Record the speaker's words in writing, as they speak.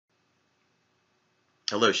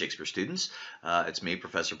Hello, Shakespeare students. It's me,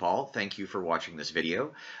 Professor Paul. Thank you for watching this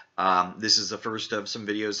video. This is the first of some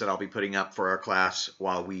videos that I'll be putting up for our class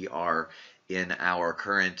while we are in our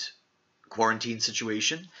current quarantine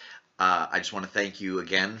situation. I just want to thank you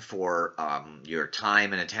again for your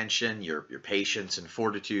time and attention, your patience and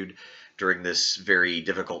fortitude during this very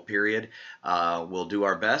difficult period. We'll do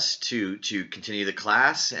our best to continue the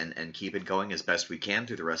class and keep it going as best we can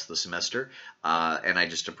through the rest of the semester. And I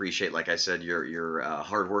just appreciate, like I said, your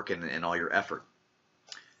hard work and all your effort.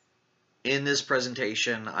 In this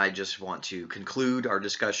presentation, I just want to conclude our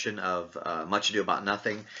discussion of Much Ado About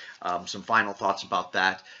Nothing, some final thoughts about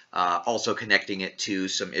that, also connecting it to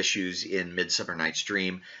some issues in Midsummer Night's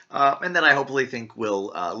Dream, and then I hopefully think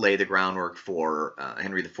we'll lay the groundwork for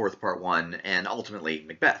Henry IV Part 1 and ultimately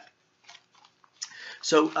Macbeth.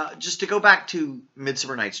 So just to go back to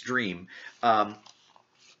Midsummer Night's Dream,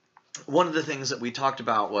 one of the things that we talked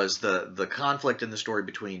about was the conflict in the story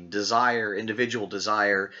between desire, individual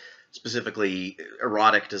desire, specifically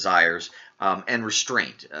erotic desires, and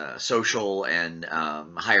restraint, social and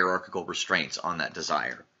hierarchical restraints on that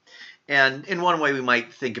desire. And in one way, we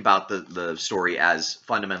might think about the story as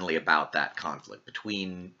fundamentally about that conflict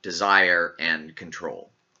between desire and control.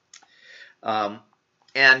 And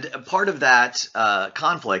a part of that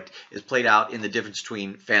conflict is played out in the difference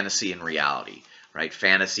between fantasy and reality. Right?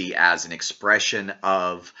 Fantasy as an expression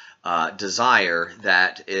of desire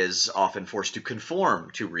that is often forced to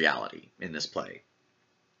conform to reality in this play.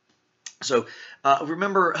 So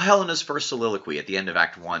remember Helena's first soliloquy at the end of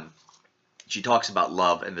Act 1. She talks about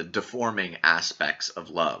love and the deforming aspects of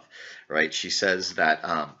love. Right? She says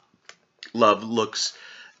that love looks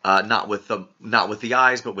not with the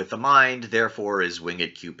eyes but with the mind, therefore is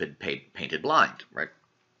winged Cupid painted blind. Right?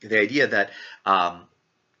 The idea that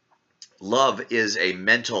love is a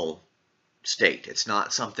mental state. It's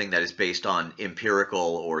not something that is based on empirical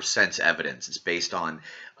or sense evidence. It's based on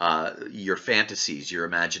your fantasies, your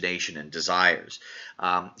imagination, and desires.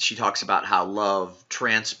 She talks about how love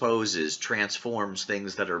transforms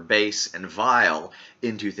things that are base and vile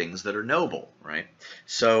into things that are noble, right?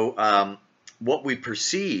 So what we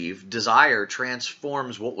perceive, desire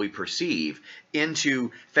transforms what we perceive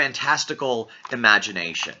into fantastical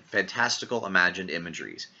imagination, fantastical imagined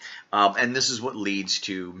imageries. And this is what leads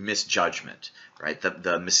to misjudgment, right?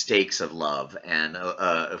 The mistakes of love, and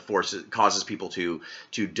causes people to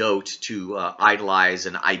dote, to idolize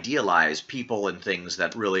and idealize people and things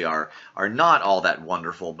that really are not all that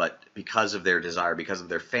wonderful, but because of their desire, because of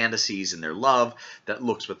their fantasies and their love that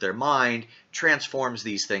looks with their mind, transforms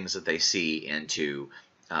these things that they see into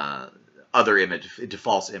into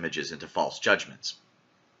false images, into false judgments.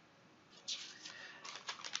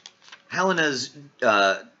 Helena's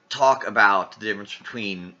talk about the difference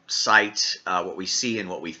between sight, what we see and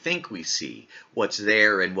what we think we see, what's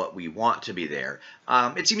there and what we want to be there.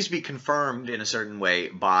 It seems to be confirmed in a certain way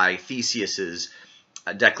by Theseus's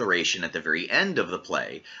declaration at the very end of the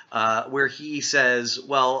play, where he says,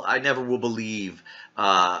 well, I never will believe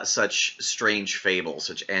such strange fables,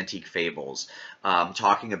 such antique fables,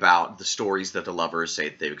 talking about the stories that the lovers say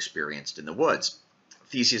that they've experienced in the woods.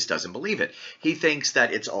 Theseus doesn't believe it. He thinks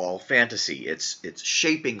that it's all fantasy. It's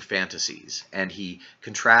shaping fantasies, and he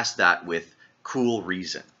contrasts that with cool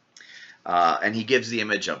reason. And he gives the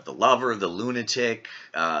image of the lover, the lunatic,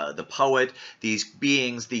 the poet, these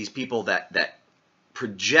beings, these people that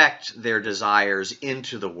project their desires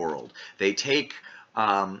into the world. They take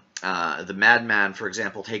the madman, for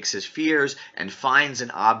example, takes his fears and finds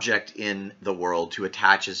an object in the world to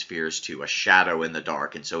attach his fears to, a shadow in the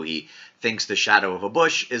dark, and so he thinks the shadow of a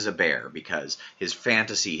bush is a bear because his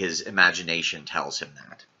fantasy, his imagination tells him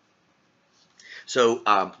that.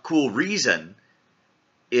 So cool reason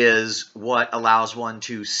is what allows one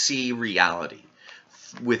to see reality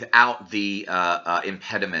without the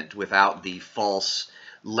impediment, without the false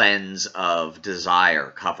lens of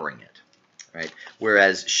desire covering it. Right?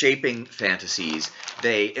 Whereas shaping fantasies,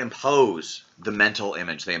 they impose the mental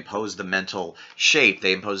image, they impose the mental shape,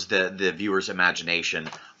 they impose the viewer's imagination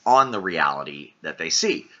on the reality that they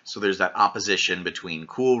see. So there's that opposition between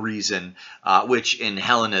cool reason, which in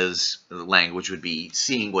Helena's language would be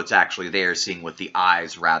seeing what's actually there, seeing with the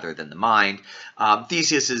eyes rather than the mind.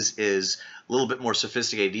 Theseus is a little bit more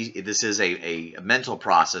sophisticated. This is a mental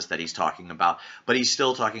process that he's talking about, but he's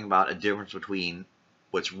still talking about a difference between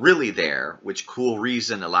what's really there, which cool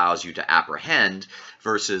reason allows you to apprehend,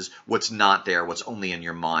 versus what's not there, what's only in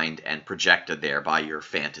your mind and projected there by your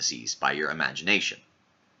fantasies, by your imagination.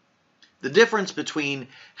 The difference between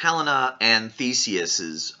Helena and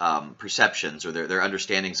Theseus's perceptions or their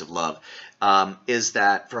understandings of love is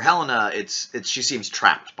that for Helena, she seems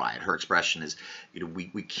trapped by it. Her expression is,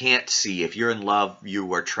 we can't see. If you're in love,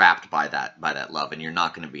 you are trapped by that love, and you're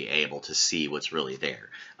not going to be able to see what's really there.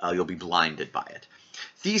 You'll be blinded by it.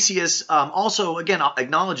 Theseus also, again,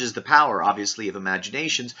 acknowledges the power, obviously, of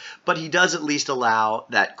imaginations, but he does at least allow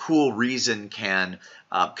that cool reason can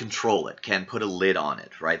control it, can put a lid on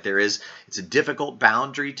it, right? It's a difficult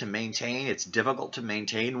boundary to maintain. It's difficult to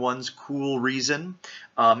maintain one's cool reason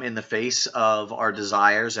in the face of our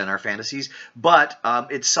desires and our fantasies, but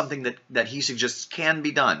it's something that he suggests can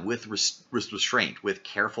be done with restraint, with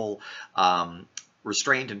careful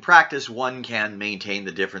restraint and practice. One can maintain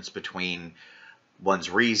the difference between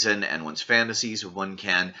one's reason and one's fantasies. One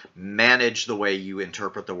can manage the way you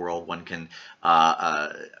interpret the world. One can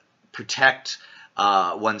protect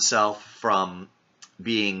oneself from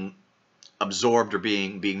being absorbed or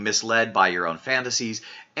being misled by your own fantasies,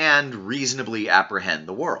 and reasonably apprehend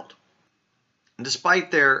the world. And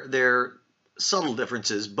despite their subtle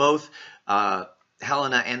differences, both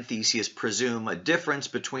Helena and Theseus presume a difference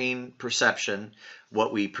between perception,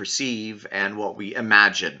 what we perceive, and what we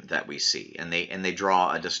imagine that we see, and they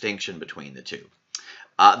draw a distinction between the two.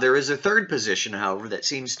 There is a third position, however, that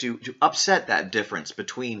seems to upset that difference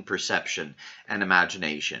between perception and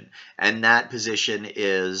imagination, and that position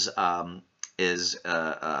is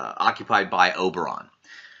occupied by Oberon.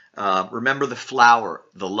 Remember the flower,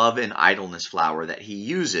 the love and idleness flower that he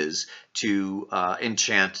uses to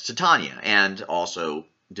enchant Titania, and also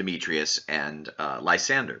Demetrius and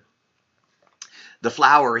Lysander. The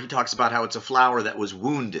flower, he talks about how it's a flower that was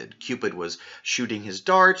wounded. Cupid was shooting his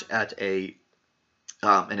dart at an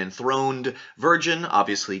enthroned virgin,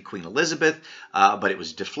 obviously Queen Elizabeth, but it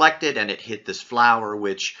was deflected and it hit this flower,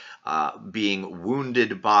 which, being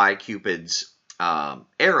wounded by Cupid's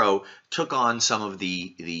arrow, took on some of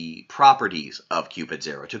the properties of Cupid's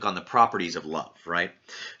arrow, took on the properties of love, right?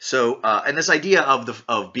 So, and this idea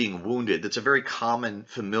of being wounded, that's a very common,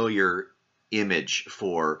 familiar image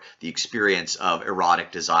for the experience of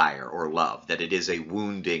erotic desire or love, that it is a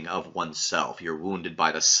wounding of oneself. You're wounded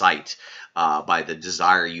by the sight, by the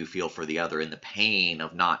desire you feel for the other, and the pain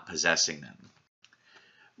of not possessing them.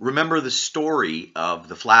 Remember the story of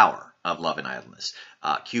the flower of love and idleness.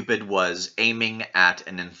 Cupid was aiming at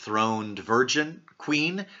an enthroned virgin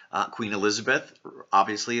queen. Queen Elizabeth,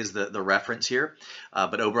 obviously, is the reference here.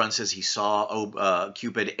 But Oberon says he saw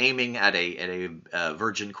Cupid aiming at a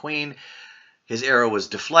virgin queen. His arrow was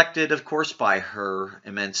deflected, of course, by her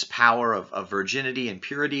immense power of virginity and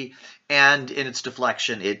purity, and in its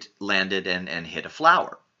deflection, it landed and hit a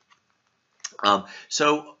flower.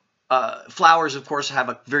 Flowers, of course, have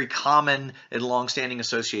a very common and long-standing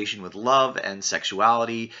association with love and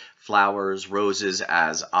sexuality. Flowers, roses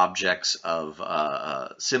as objects of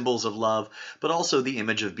symbols of love, but also the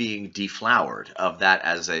image of being deflowered, of that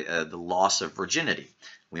as the loss of virginity.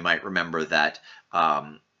 We might remember that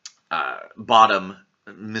Bottom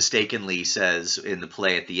mistakenly says in the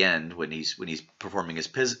play at the end, when he's performing his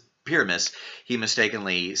Pyramus, he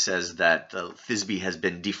mistakenly says that Thisbe has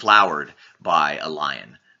been deflowered by a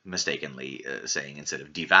lion, mistakenly saying instead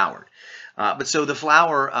of devoured. But so the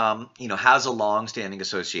flower, has a long-standing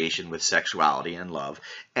association with sexuality and love.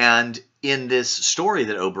 And in this story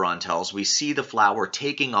that Oberon tells, we see the flower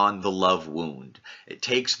taking on the love wound. It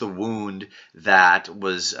takes the wound that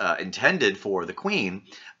was intended for the queen.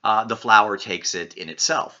 The flower takes it in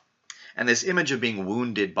itself. And this image of being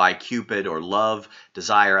wounded by Cupid, or love,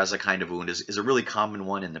 desire as a kind of wound, is a really common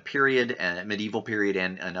one in the period, and medieval period,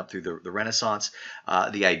 and up through the Renaissance.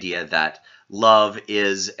 The idea that love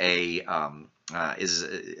is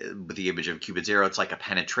with the image of Cupid's arrow, it's like a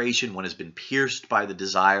penetration. One has been pierced by the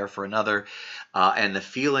desire for another, and the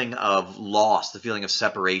feeling of loss, the feeling of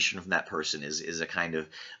separation from that person is a kind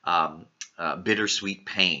of bittersweet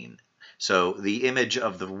pain. So the image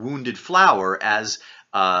of the wounded flower as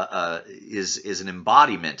is an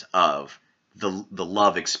embodiment of the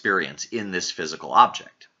love experience in this physical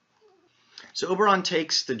object. So Oberon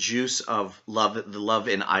takes the juice of love, the love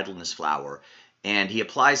in idleness flower, and he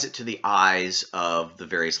applies it to the eyes of the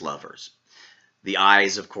various lovers. The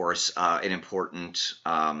eyes, of course, an important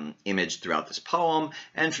image throughout this poem,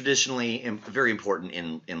 and traditionally very important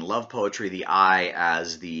in love poetry, the eye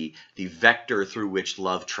as the vector through which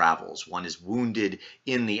love travels. One is wounded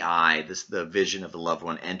in the eye. The vision of the loved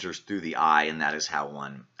one enters through the eye, and that is how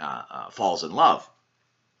one falls in love.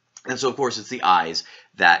 And so, of course, it's the eyes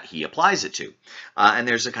that he applies it to. And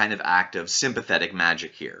there's a kind of act of sympathetic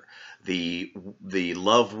magic here. The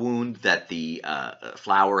love wound that the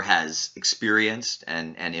flower has experienced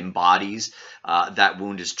and embodies, that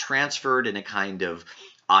wound is transferred in a kind of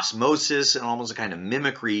osmosis and almost a kind of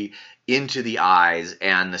mimicry into the eyes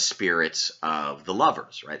and the spirits of the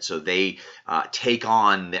lovers, right? So they take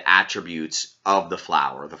on the attributes of the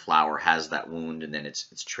flower. The flower has that wound, and then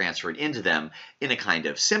it's transferred into them in a kind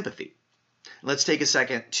of sympathy. Let's take a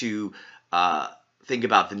second to think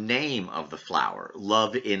about the name of the flower,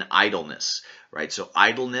 love in idleness, right? So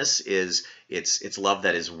idleness is it's love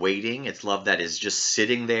that is waiting. It's love that is just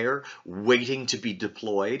sitting there, waiting to be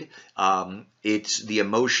deployed. It's the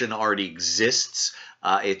emotion already exists.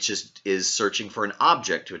 It just is searching for an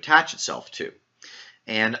object to attach itself to.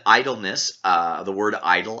 And idleness, the word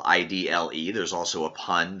idle, I-D-L-E, there's also a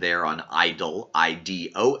pun there on idol,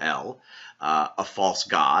 I-D-O-L, a false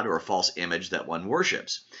god or a false image that one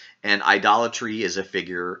worships. And idolatry is a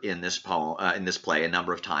figure in this poem, in this play, a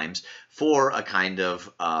number of times for a kind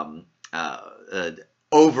of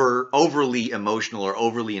overly emotional or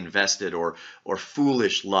overly invested or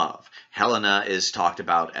foolish love. Helena is talked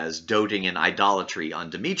about as doting in idolatry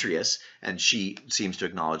on Demetrius, and she seems to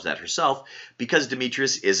acknowledge that herself because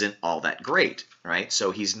Demetrius isn't all that great, right?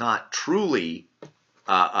 So he's not truly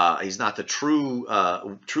he's not the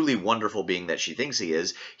truly wonderful being that she thinks he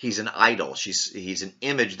is. He's an idol. He's an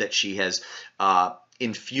image that she has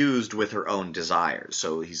infused with her own desires.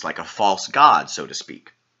 So he's like a false god, so to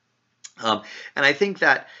speak. And I think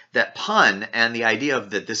that pun and the idea of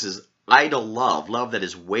that this is idle love that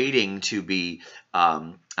is waiting to be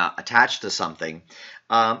attached to something,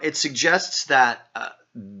 it suggests that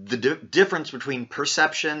the difference between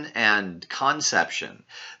perception and conception,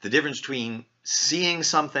 the difference between seeing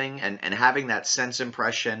something and having that sense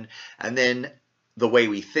impression, and then the way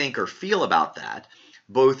we think or feel about that,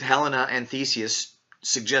 both Helena and Theseus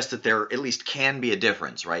suggest that there at least can be a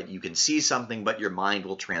difference, right? You can see something, but your mind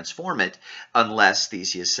will transform it unless,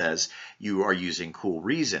 Theseus says, you are using cool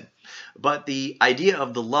reason. But the idea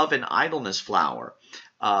of the love and idleness flower,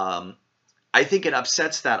 I think it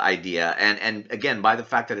upsets that idea, and again, by the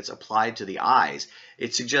fact that it's applied to the eyes,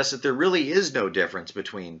 it suggests that there really is no difference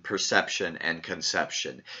between perception and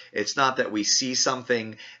conception. It's not that we see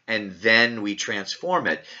something and then we transform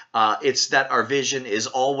it. It's that our vision is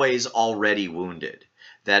always already wounded.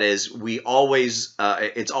 That is,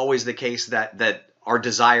 it's always the case that our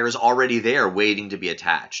desire is already there waiting to be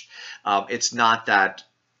attached. It's not that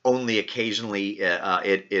only occasionally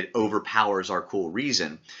it overpowers our cool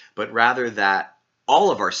reason, but rather that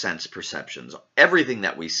all of our sense perceptions, everything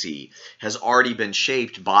that we see, has already been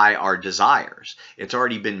shaped by our desires. It's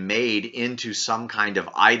already been made into some kind of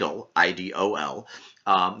idol, I-D-O-L,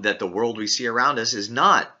 that the world we see around us is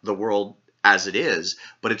not the world as it is,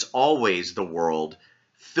 but it's always the world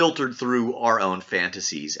filtered through our own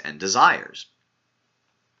fantasies and desires.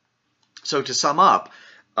 So to sum up,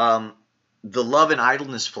 the love and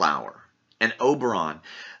idleness flower and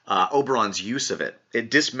Oberon's use of it, it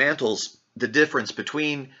dismantles the difference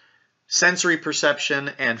between sensory perception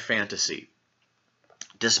and fantasy.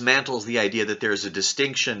 Dismantles the idea that there's a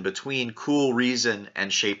distinction between cool reason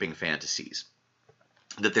and shaping fantasies.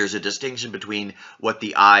 That there's a distinction between what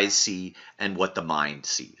the eyes see and what the mind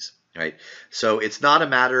sees. Right? So it's not a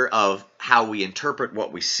matter of how we interpret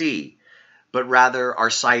what we see, but rather our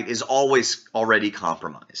sight is always already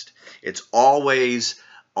compromised. It's always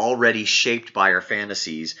already shaped by our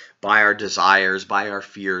fantasies, by our desires, by our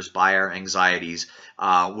fears, by our anxieties.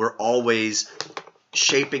 We're always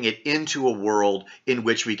shaping it into a world in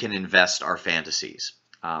which we can invest our fantasies.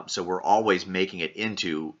 So we're always making it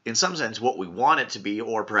into, in some sense, what we want it to be,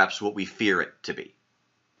 or perhaps what we fear it to be.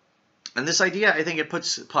 And this idea, I think it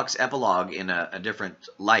puts Puck's epilogue in a different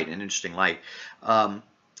light, an interesting light.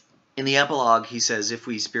 In the epilogue, he says, if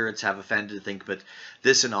we spirits have offended, think but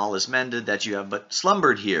this and all is mended, that you have but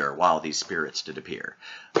slumbered here while these spirits did appear.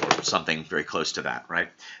 Or something very close to that, right?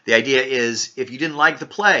 The idea is, if you didn't like the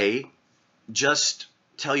play, just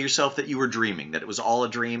tell yourself that you were dreaming, that it was all a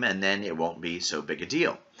dream, and then it won't be so big a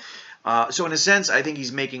deal. So in a sense, I think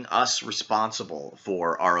he's making us responsible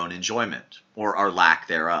for our own enjoyment, or our lack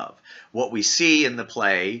thereof. What we see in the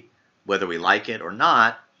play, whether we like it or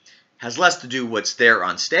not, has less to do with what's there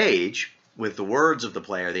on stage, with the words of the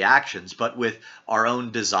play or the actions, but with our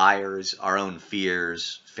own desires, our own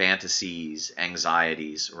fears, fantasies,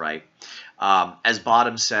 anxieties, right? As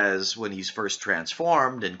Bottom says when he's first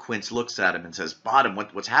transformed, and Quince looks at him and says, Bottom,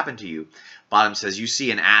 what's happened to you? Bottom says, you see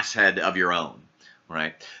an ass head of your own.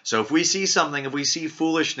 right? So if we see something, if we see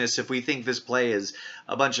foolishness, if we think this play is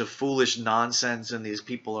a bunch of foolish nonsense and these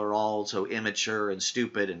people are all so immature and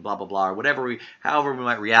stupid and blah blah blah, or however we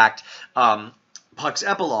might react, Puck's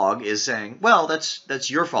epilogue is saying, well, that's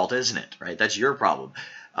your fault, isn't it? Right? That's your problem.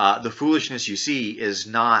 The foolishness you see is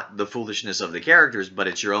not the foolishness of the characters, but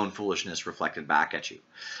it's your own foolishness reflected back at you.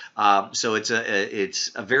 So it's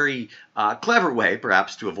a very clever way,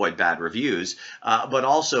 perhaps, to avoid bad reviews, but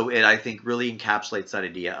also it, I think, really encapsulates that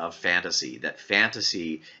idea of fantasy, that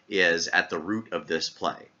fantasy is at the root of this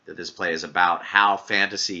play, that this play is about how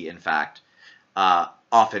fantasy, in fact,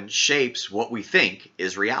 often shapes what we think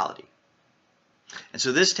is reality. And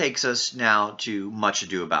so this takes us now to Much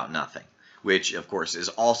Ado About Nothing, which, of course, is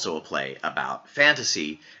also a play about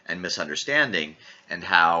fantasy and misunderstanding and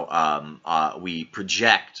how we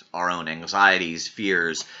project our own anxieties,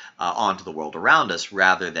 fears onto the world around us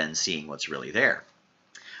rather than seeing what's really there.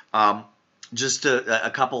 Just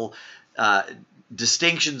a couple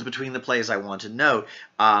distinctions between the plays I want to note.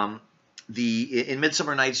 In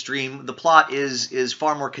Midsummer Night's Dream, the plot is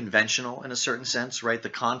far more conventional in a certain sense, right? The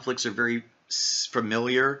conflicts are very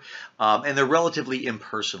familiar, and they're relatively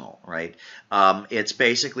impersonal, right? It's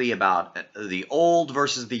basically about the old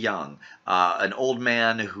versus the young, an old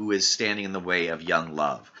man who is standing in the way of young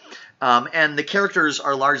love. And the characters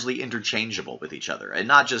are largely interchangeable with each other, and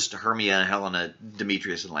not just Hermia, Helena,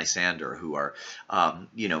 Demetrius, and Lysander, who are,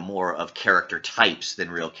 more of character types than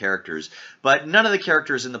real characters. But none of the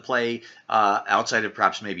characters in the play, outside of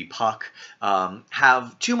perhaps maybe Puck,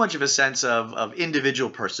 have too much of a sense of individual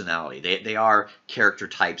personality. They are character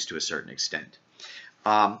types to a certain extent.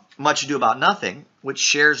 Much Ado About Nothing, which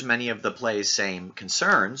shares many of the play's same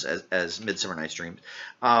concerns as Midsummer Night's Dream,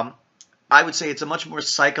 I would say it's a much more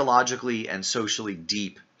psychologically and socially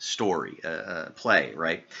deep story, play,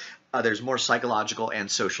 right? There's more psychological and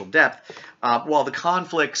social depth, while the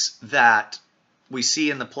conflicts that we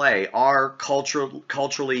see in the play are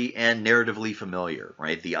culturally and narratively familiar,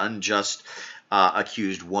 right? The unjust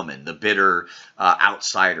accused woman, the bitter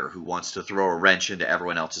outsider who wants to throw a wrench into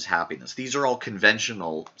everyone else's happiness. These are all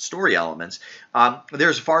conventional story elements.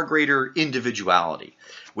 There's far greater individuality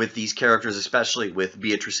with these characters, especially with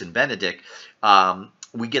Beatrice and Benedict.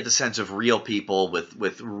 We get the sense of real people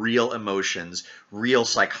with real emotions, real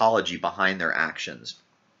psychology behind their actions.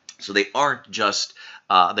 So they aren't just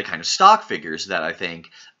the kind of stock figures that I think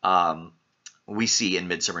we see in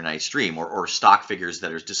Midsummer Night's Dream, or stock figures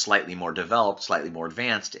that are just slightly more developed, slightly more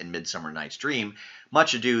advanced in Midsummer Night's Dream.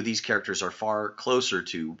 Much Ado, these characters are far closer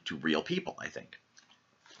to real people, I think.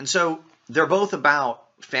 And so they're both about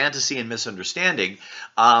fantasy and misunderstanding.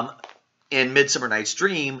 In Midsummer Night's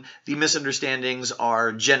Dream, the misunderstandings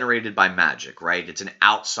are generated by magic, right? It's an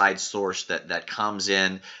outside source that comes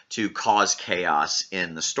in to cause chaos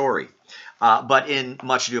in the story. But in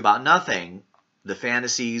Much Ado About Nothing, the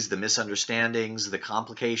fantasies, the misunderstandings, the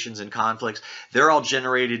complications and conflicts, they're all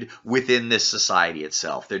generated within this society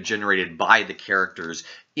itself. They're generated by the characters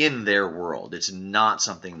in their world. It's not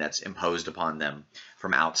something that's imposed upon them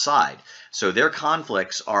from outside. So their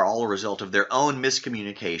conflicts are all a result of their own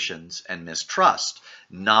miscommunications and mistrust,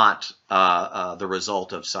 not the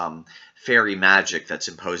result of some fairy magic that's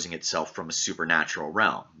imposing itself from a supernatural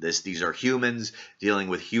realm. These are humans dealing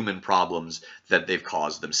with human problems that they've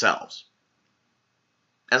caused themselves.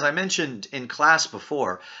 As I mentioned in class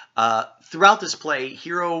before, throughout this play,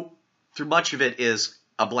 Hero, through much of it, is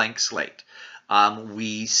a blank slate.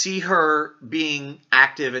 We see her being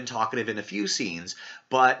active and talkative in a few scenes,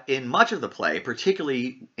 but in much of the play,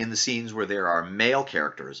 particularly in the scenes where there are male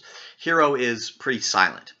characters, Hero is pretty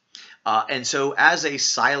silent. And so as a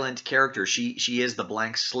silent character, she is the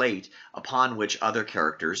blank slate upon which other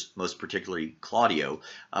characters, most particularly Claudio,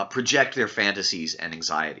 project their fantasies and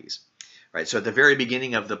anxieties. Right, so at the very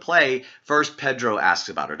beginning of the play, first Pedro asks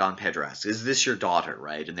about her. Don Pedro asks, "Is this your daughter?"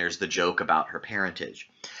 Right, and there's the joke about her parentage.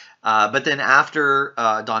 But then after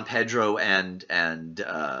Don Pedro and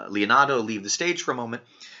Leonardo leave the stage for a moment,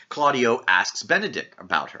 Claudio asks Benedict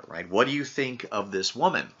about her. Right, what do you think of this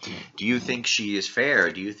woman? Do you think she is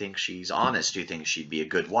fair? Do you think she's honest? Do you think she'd be a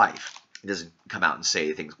good wife? He doesn't come out and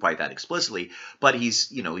say things quite that explicitly, but he's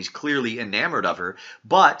clearly enamored of her.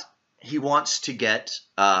 But he wants to get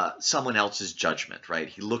someone else's judgment, right?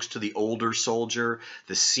 He looks to the older soldier,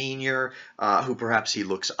 the senior, who perhaps he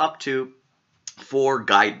looks up to for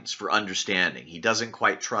guidance, for understanding. He doesn't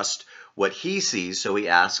quite trust what he sees, so he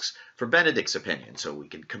asks for Benedict's opinion so we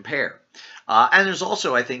can compare. And there's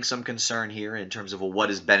also, I think, some concern here in terms of, well, what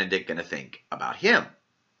is Benedict going to think about him?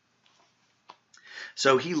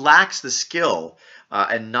 So he lacks the skill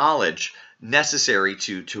and knowledge necessary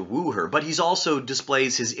to woo her, but he's also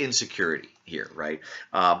displays his insecurity here, right?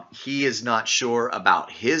 He is not sure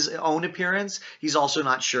about his own appearance. He's also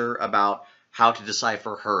not sure about how to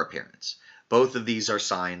decipher her appearance. Both of these are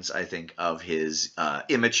signs, I think, of his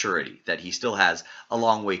immaturity, that he still has a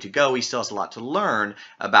long way to go. He still has a lot to learn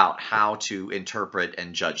about how to interpret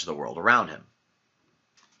and judge the world around him.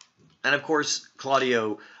 And of course,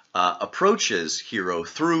 Claudio approaches Hero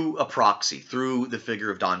through a proxy, through the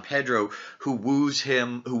figure of Don Pedro, who woos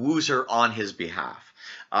her on his behalf.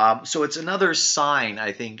 So it's another sign,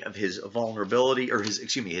 I think, of his vulnerability, or his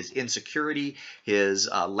insecurity, his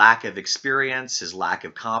lack of experience, his lack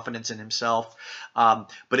of confidence in himself. But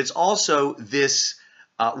it's also this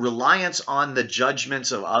reliance on the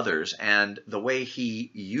judgments of others and the way he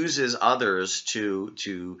uses others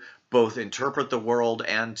to both interpret the world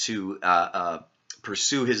and to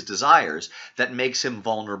pursue his desires that makes him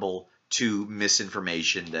vulnerable to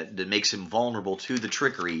misinformation, that makes him vulnerable to the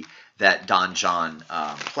trickery that Don John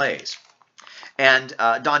plays. And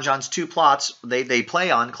Don John's two plots, they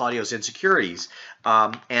play on Claudio's insecurities,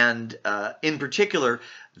 and in particular,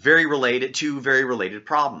 two very related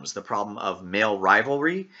problems: the problem of male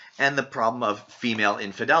rivalry and the problem of female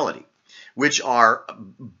infidelity, which are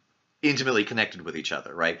intimately connected with each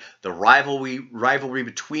other, right? The rivalry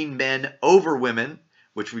between men over women,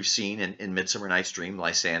 which we've seen in Midsummer Night's Dream,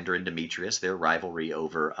 Lysander and Demetrius, their rivalry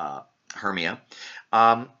over Hermia,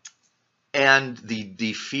 and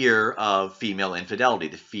the fear of female infidelity,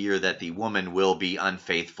 the fear that the woman will be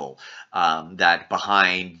unfaithful, that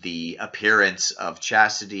behind the appearance of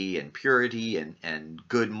chastity and purity and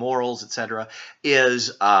good morals, etc.,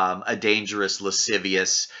 is a dangerous,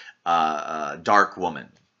 lascivious, dark woman.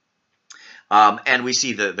 And we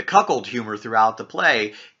see the cuckold humor throughout the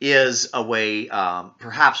play is a way,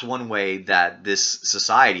 perhaps one way that this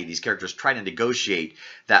society, these characters, try to negotiate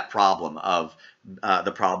that problem of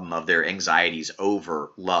their anxieties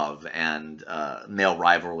over love and male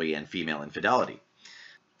rivalry and female infidelity.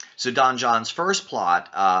 So Don John's first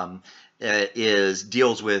plot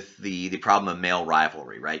deals with the problem of male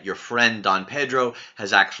rivalry, right? Your friend Don Pedro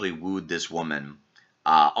has actually wooed this woman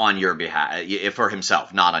on your behalf, for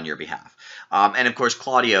himself, not on your behalf. And of course,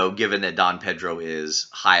 Claudio, given that Don Pedro is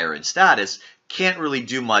higher in status, can't really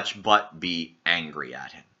do much but be angry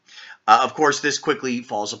at him. Of course, this quickly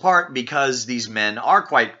falls apart because these men are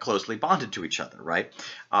quite closely bonded to each other, right?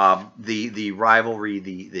 The rivalry,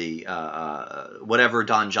 whatever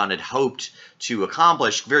Don John had hoped to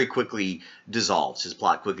accomplish very quickly dissolves. His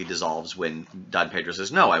plot quickly dissolves when Don Pedro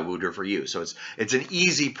says, "No, I wooed her for you." So it's an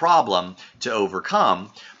easy problem to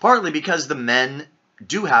overcome, partly because the men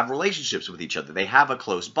do have relationships with each other. They have a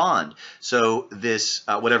close bond. So this,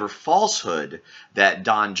 whatever falsehood that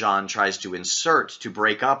Don John tries to insert to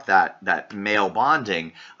break up that male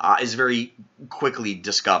bonding is very quickly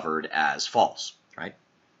discovered as false, right?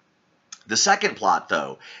 The second plot,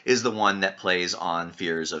 though, is the one that plays on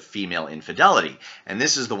fears of female infidelity. And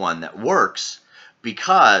this is the one that works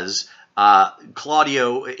because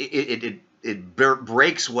Claudio, it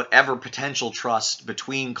breaks whatever potential trust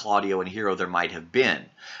between Claudio and Hero there might have been.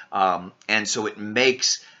 And so it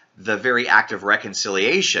makes the very act of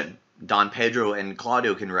reconciliation. Don Pedro and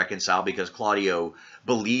Claudio can reconcile because Claudio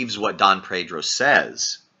believes what Don Pedro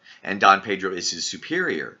says, and Don Pedro is his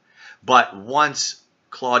superior. But once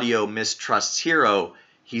Claudio mistrusts Hero,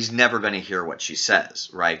 he's never going to hear what she says,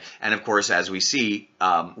 right? And of course, as we see,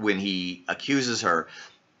 when he accuses her,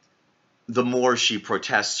 the more she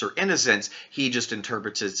protests her innocence, he just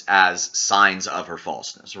interprets it as signs of her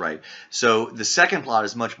falseness, right? So the second plot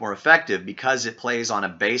is much more effective because it plays on a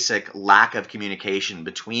basic lack of communication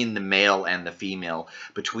between the male and the female,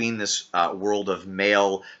 between this world of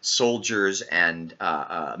male soldiers and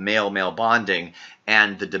male-male bonding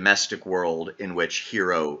and the domestic world in which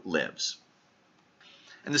Hero lives.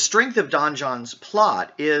 And the strength of Don John's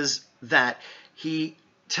plot is that he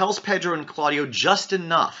tells Pedro and Claudio just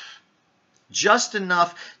enough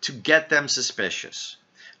to get them suspicious,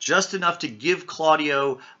 just enough to give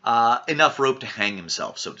Claudio enough rope to hang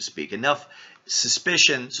himself, so to speak, enough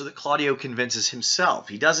suspicion so that Claudio convinces himself.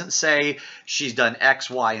 He doesn't say she's done X,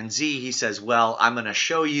 Y, and Z. He says, well, I'm going to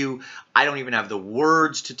show you. I don't even have the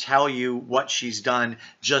words to tell you what she's done.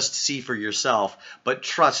 Just see for yourself. But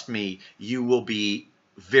trust me, you will be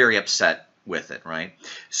very upset with it, right?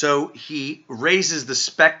 So he raises the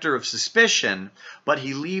specter of suspicion, but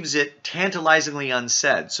he leaves it tantalizingly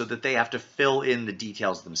unsaid so that they have to fill in the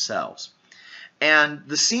details themselves. And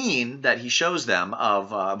the scene that he shows them of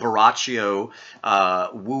Borachio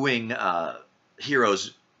wooing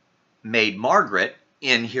Hero's maid Margaret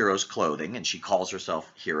in Hero's clothing, and she calls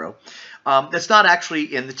herself Hero. That's not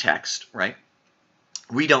actually in the text, right?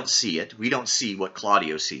 We don't see it. We don't see what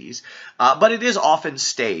Claudio sees. But it is often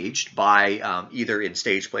staged by either in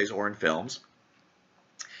stage plays or in films.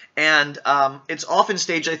 And it's often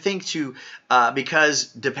staged, I think, because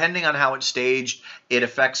depending on how it's staged, it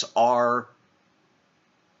affects our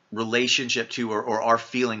relationship to or our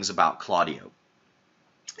feelings about Claudio.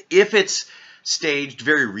 If it's staged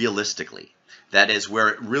very realistically, that is, where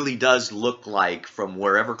it really does look like from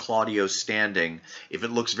wherever Claudio's standing, if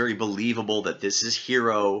it looks very believable that this is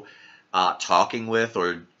Hero talking with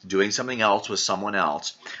or doing something else with someone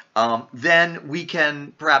else, then we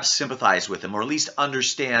can perhaps sympathize with him, or at least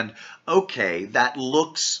understand, okay, that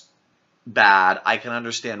looks bad. I can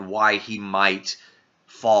understand why he might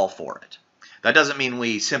fall for it. That doesn't mean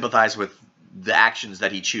we sympathize with the actions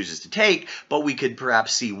that he chooses to take, but we could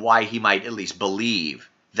perhaps see why he might at least believe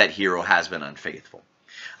that Hero has been unfaithful.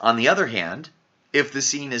 On the other hand, if the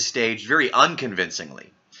scene is staged very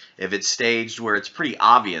unconvincingly, if it's staged where it's pretty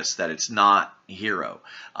obvious that it's not Hero,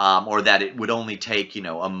 or that it would only take,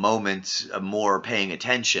 a moment more paying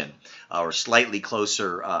attention or slightly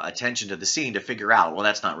closer attention to the scene to figure out, well,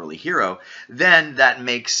 that's not really Hero, then that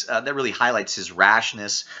really highlights his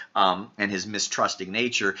rashness and his mistrusting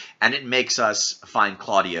nature, and it makes us find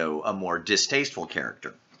Claudio a more distasteful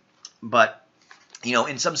character. But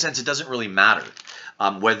in some sense, it doesn't really matter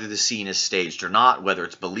whether the scene is staged or not, whether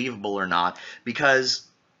it's believable or not, because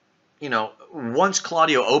once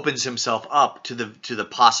Claudio opens himself up to the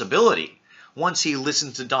possibility, once he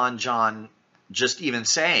listens to Don John just even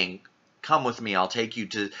saying, "Come with me, I'll take you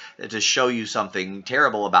to show you something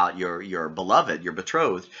terrible about your beloved, your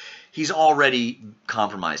betrothed," he's already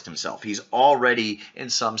compromised himself. He's already, in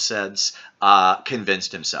some sense,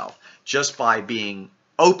 convinced himself just by being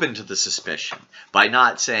open to the suspicion, by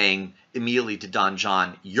not saying immediately to Don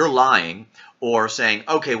John, "You're lying," or saying,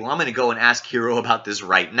 "Okay, well, I'm going to go and ask Hero about this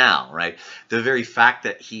right now," right? The very fact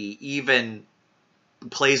that he even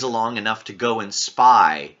plays along enough to go and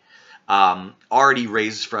spy already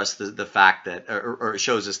raises for us the fact that, or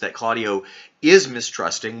shows us that Claudio is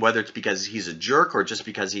mistrusting, whether it's because he's a jerk or just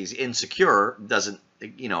because he's insecure, doesn't,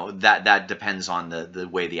 that depends on the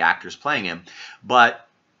way the actor's playing him. But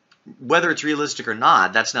whether it's realistic or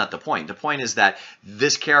not, that's not the point. The point is that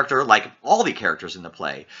this character, like all the characters in the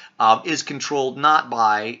play, is controlled not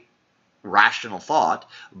by rational thought,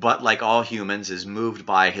 but like all humans, is moved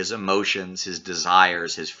by his emotions, his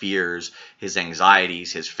desires, his fears, his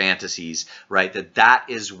anxieties, his fantasies, right? That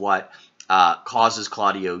is what causes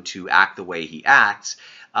Claudio to act the way he acts,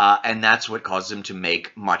 and that's what causes him to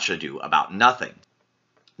make much ado about nothing.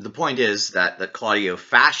 The point is that Claudio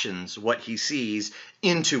fashions what he sees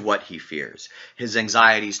into what he fears. His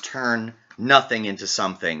anxieties turn nothing into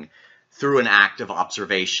something through an act of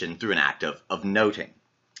observation, through an act of noting.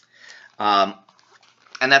 And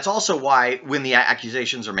that's also why when the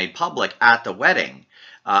accusations are made public at the wedding,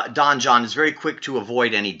 Don John is very quick to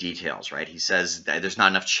avoid any details, right? He says that there's not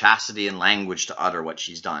enough chastity in language to utter what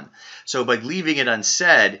she's done. So by leaving it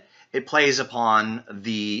unsaid, it plays upon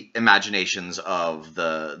the imaginations of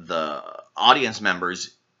the audience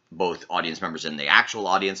members, both audience members in the actual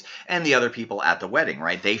audience and the other people at the wedding,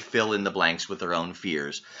 right? They fill in the blanks with their own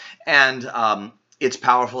fears. And it's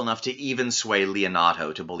powerful enough to even sway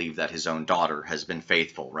Leonato to believe that his own daughter has been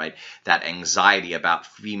faithful, right? That anxiety about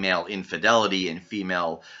female infidelity and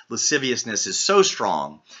female lasciviousness is so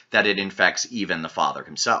strong that it infects even the father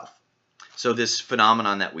himself. So this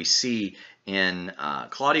phenomenon that we see in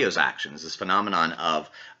Claudio's actions, this phenomenon of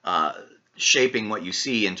shaping what you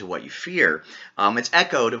see into what you fear, it's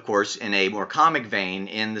echoed, of course, in a more comic vein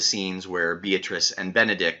in the scenes where Beatrice and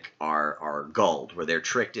Benedict are gulled, where they're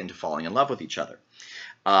tricked into falling in love with each other.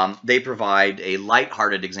 They provide a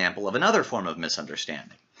lighthearted example of another form of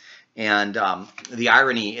misunderstanding. And the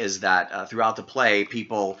irony is that throughout the play,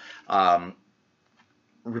 people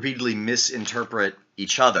repeatedly misinterpret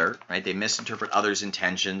each other, right? They misinterpret others'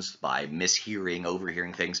 intentions by mishearing,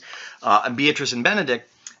 overhearing things. And Beatrice and Benedict,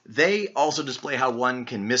 they also display how one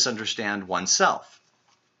can misunderstand oneself.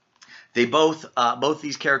 They both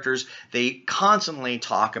these characters, they constantly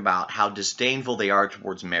talk about how disdainful they are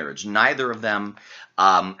towards marriage. Neither of them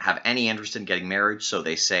have any interest in getting married, so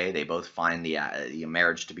they say. They both find the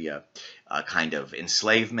marriage to be a kind of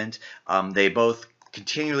enslavement. They both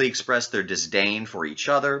continually express their disdain for each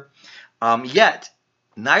other. Yet,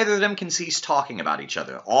 neither of them can cease talking about each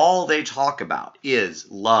other. All they talk about is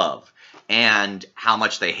love and how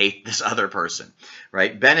much they hate this other person,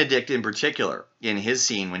 right? Benedict in particular, in his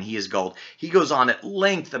scene when he is gulled, he goes on at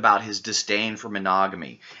length about his disdain for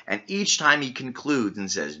monogamy. And each time he concludes and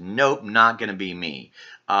says, nope, not going to be me.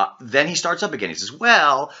 Then he starts up again. He says,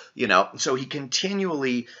 well, so he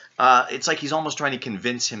continually, it's like he's almost trying to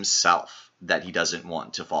convince himself that he doesn't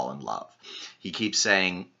want to fall in love. He keeps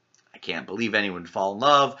saying, I can't believe anyone would fall in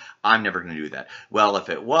love. I'm never going to do that. Well, if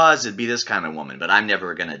it was, it'd be this kind of woman, but I'm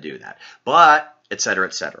never going to do that. But, etc.,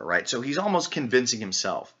 right? So he's almost convincing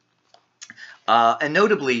himself. And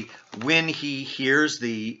notably, when he hears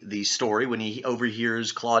the story, when he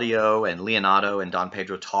overhears Claudio and Leonato and Don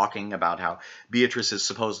Pedro talking about how Beatrice is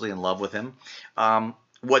supposedly in love with him,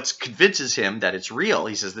 what convinces him that it's real,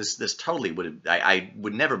 he says, this totally I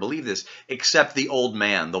would never believe this, except the old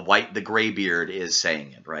man, the graybeard is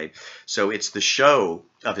saying it, right? So it's the show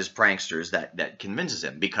of his pranksters that convinces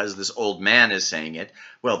him, because this old man is saying it.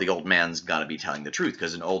 Well, the old man's got to be telling the truth,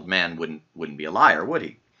 because an old man wouldn't be a liar, would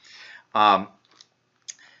he?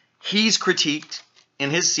 He's critiqued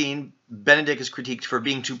in his scene. Benedict is critiqued for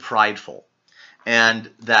being too prideful, and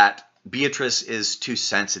that Beatrice is too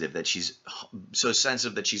sensitive, that she's so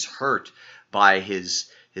sensitive that she's hurt by his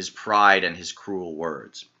pride and his cruel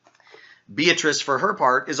words. Beatrice, for her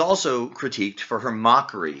part, is also critiqued for her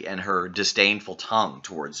mockery and her disdainful tongue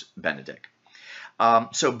towards Benedict.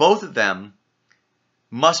 So both of them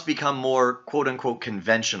must become more quote-unquote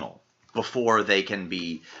conventional before they can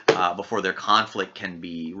be, before their conflict can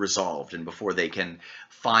be resolved and before they can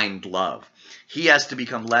find love. He has to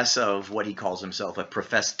become less of what he calls himself a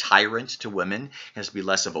professed tyrant to women. He has to be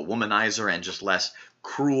less of a womanizer and just less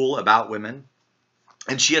cruel about women.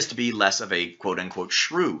 And she has to be less of a quote-unquote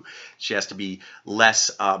shrew. She has to be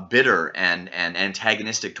less bitter and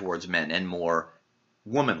antagonistic towards men and more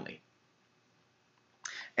womanly.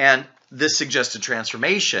 And this suggests a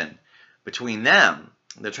transformation between them,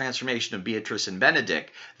 the transformation of Beatrice and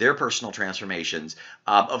Benedict, their personal transformations.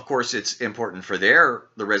 Of course, it's important for the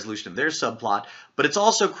resolution of their subplot, but it's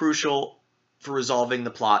also crucial for resolving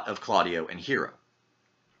the plot of Claudio and Hero.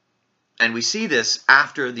 And we see this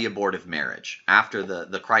after the abortive marriage, after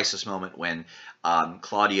the crisis moment when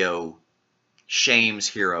Claudio shames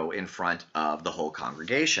Hero in front of the whole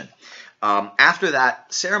congregation. After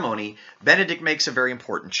that ceremony, Benedict makes a very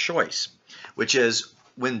important choice, which is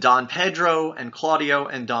when Don Pedro and Claudio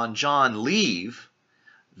and Don John leave,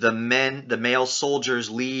 the male soldiers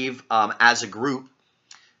leave as a group,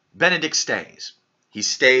 Benedict stays. He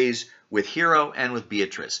stays with Hero and with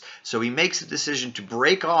Beatrice. So he makes the decision to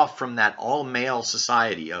break off from that all-male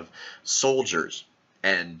society of soldiers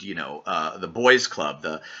and, the boys' club,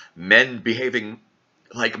 the men behaving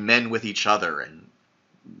like men with each other, and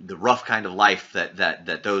the rough kind of life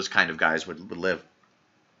that those kind of guys would live.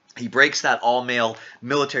 He breaks that all-male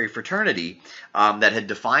military fraternity that had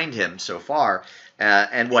defined him so far,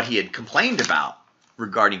 and what he had complained about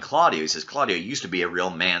regarding Claudio. He says, Claudio used to be a real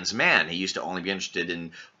man's man. He used to only be interested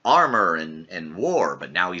in armor and war,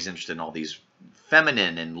 but now he's interested in all these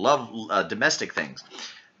feminine and domestic things.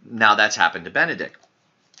 Now that's happened to Benedict.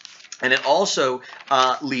 And it also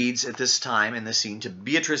leads at this time in the scene to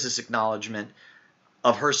Beatrice's acknowledgement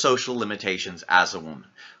of her social limitations as a woman.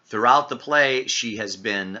 Throughout the play, she has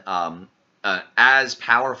been as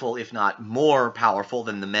powerful, if not more powerful,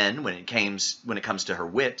 than the men when it comes to her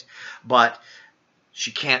wit, but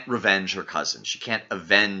she can't revenge her cousin. She can't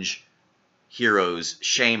avenge Hero's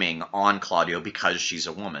shaming on Claudio because she's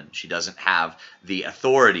a woman. She doesn't have the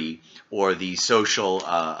authority or the social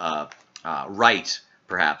right,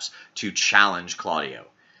 perhaps, to challenge Claudio.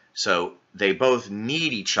 So they both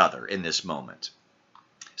need each other in this moment.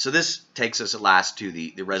 So this takes us at last to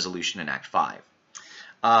the resolution in Act 5.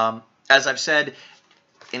 As I've said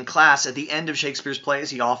in class, at the end of Shakespeare's plays,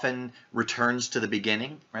 he often returns to the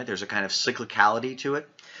beginning, right? There's a kind of cyclicality to it.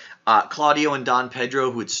 Claudio and Don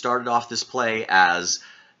Pedro, who had started off this play as,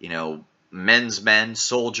 men's men,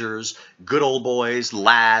 soldiers, good old boys,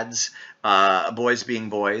 lads, boys being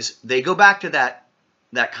boys, they go back to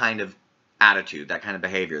that kind of attitude, that kind of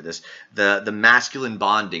behavior. The masculine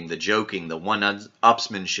bonding, the joking, the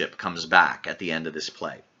one-upsmanship comes back at the end of this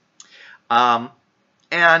play.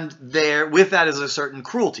 And with that is a certain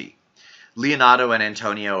cruelty. Leonato and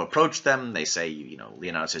Antonio approach them. They say,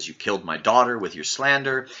 Leonato says, you killed my daughter with your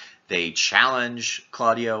slander. They challenge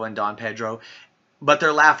Claudio and Don Pedro, but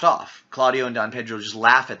they're laughed off. Claudio and Don Pedro just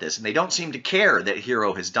laugh at this, and they don't seem to care that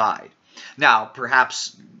Hero has died. Now,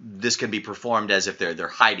 perhaps this can be performed as if they're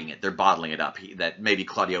hiding it, they're bottling it up, that maybe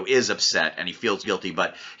Claudio is upset and he feels guilty,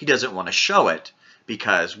 but he doesn't want to show it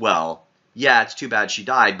because, well, yeah, it's too bad she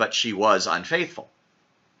died, but she was unfaithful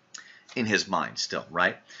in his mind still,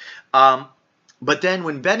 right? Um, but then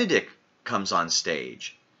when Benedict comes on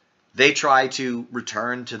stage, they try to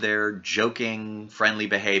return to their joking, friendly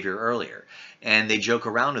behavior earlier. And they joke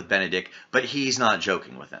around with Benedict, but he's not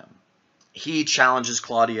joking with them. He challenges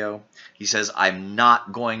Claudio. He says, I'm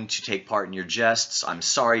not going to take part in your jests. I'm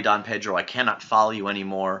sorry, Don Pedro, I cannot follow you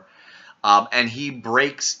anymore. And he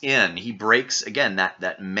breaks in. He breaks, again,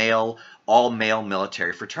 that all-male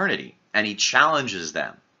military fraternity. And he challenges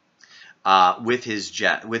them. By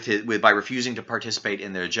refusing to participate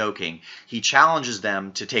in their joking, he challenges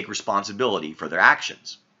them to take responsibility for their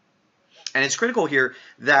actions. And it's critical here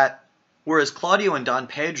that whereas Claudio and Don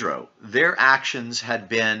Pedro, their actions had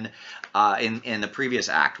been, in the previous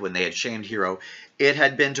act when they had shamed Hero, it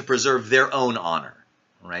had been to preserve their own honor.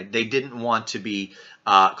 Right? They didn't want to be,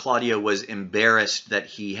 Claudio was embarrassed that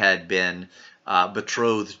he had been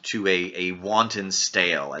betrothed to a wanton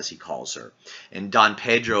stale, as he calls her. And Don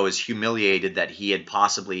Pedro is humiliated that he had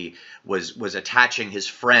possibly was attaching his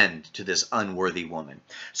friend to this unworthy woman.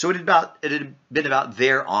 So it had been about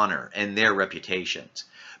their honor and their reputations.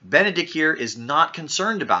 Benedict here is not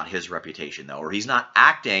concerned about his reputation, though, or he's not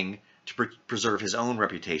acting to preserve his own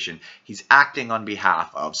reputation. He's acting on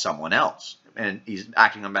behalf of someone else. And he's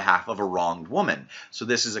acting on behalf of a wronged woman. So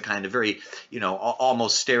this is a kind of very,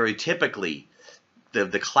 almost stereotypically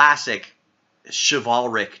the classic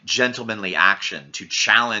chivalric, gentlemanly action to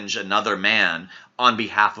challenge another man on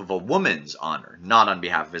behalf of a woman's honor, not on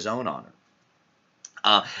behalf of his own honor.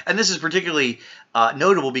 And this is particularly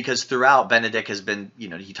notable because throughout Benedict has been,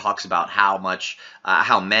 he talks about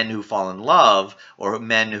how men who fall in love or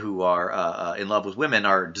men who are in love with women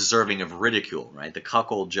are deserving of ridicule, right? The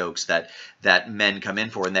cuckold jokes that men come in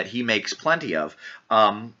for and that he makes plenty of.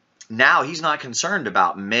 Now he's not concerned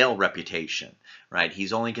about male reputation, right?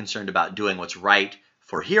 He's only concerned about doing what's right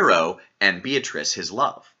for Hero and Beatrice, his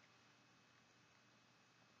love.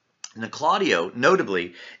 Now Claudio,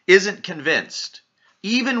 notably, isn't convinced.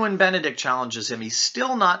 Even when Benedict challenges him, he's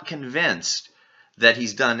still not convinced that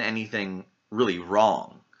he's done anything really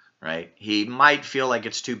wrong, right? He might feel like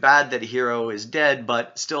it's too bad that Hero is dead,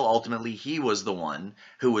 but still ultimately he was the one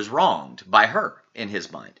who was wronged by her in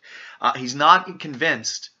his mind. He's not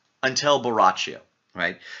convinced until Borachio,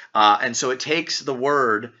 right? And so it takes the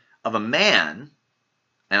word of a man,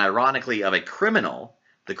 and ironically of a criminal,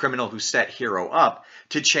 the criminal who set Hero up,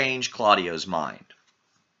 to change Claudio's mind.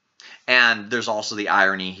 And there's also the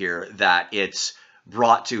irony here that it's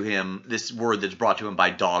brought to him, this word that's brought to him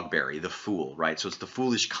by Dogberry, the fool, right? So it's the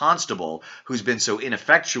foolish constable who's been so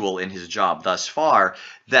ineffectual in his job thus far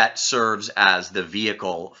that serves as the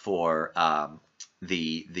vehicle for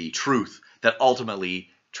the truth that ultimately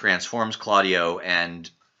transforms Claudio and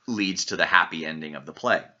leads to the happy ending of the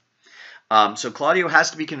play. So Claudio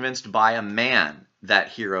has to be convinced by a man that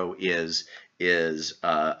Hero is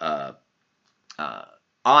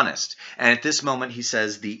honest. And at this moment, he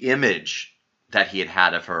says the image that he had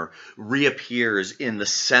had of her reappears in the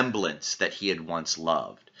semblance that he had once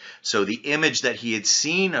loved. So the image that he had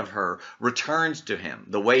seen of her returns to him,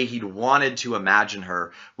 the way he'd wanted to imagine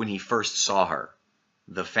her when he first saw her.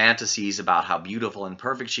 The fantasies about how beautiful and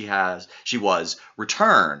perfect she was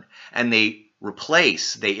return, and they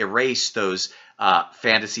erase those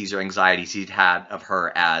fantasies or anxieties he'd had of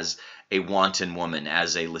her as a wanton woman,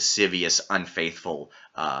 as a lascivious, unfaithful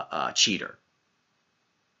cheater.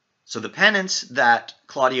 So the penance that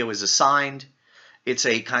Claudio is assigned, it's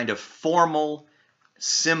a kind of formal,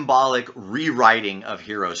 symbolic rewriting of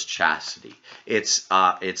Hero's chastity. It's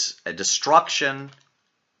a destruction,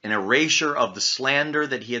 an erasure of the slander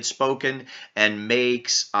that he had spoken, and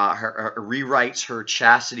rewrites her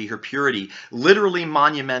chastity, her purity, literally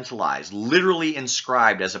monumentalized, literally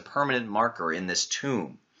inscribed as a permanent marker in this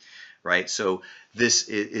tomb. Right, so this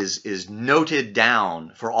is noted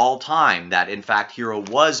down for all time that in fact Hero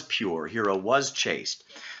was pure, Hero was chaste.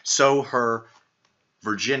 So her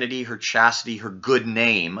virginity, her chastity, her good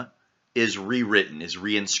name is rewritten, is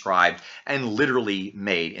reinscribed, and literally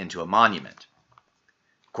made into a monument.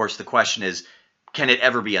 Of course, the question is, can it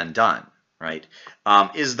ever be undone? Right?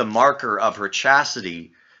 Is the marker of her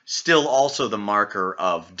chastity still also the marker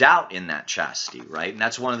of doubt in that chastity, right? And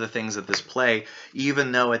that's one of the things that this play,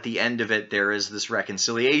 even though at the end of it there is this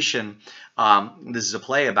reconciliation, this is a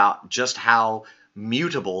play about just how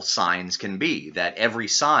mutable signs can be, that every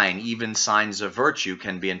sign, even signs of virtue,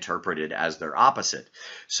 can be interpreted as their opposite.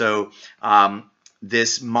 So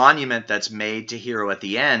this monument that's made to Hero at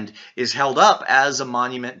the end is held up as a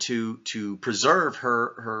monument to preserve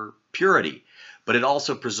her purity. But it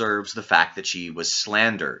also preserves the fact that she was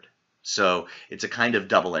slandered. So it's a kind of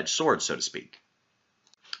double-edged sword, so to speak.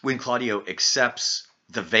 When Claudio accepts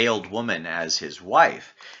the veiled woman as his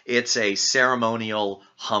wife. It's a ceremonial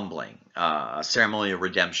humbling, a ceremonial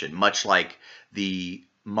redemption, much like the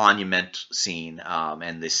monument scene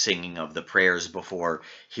and the singing of the prayers before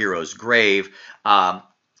Hero's grave.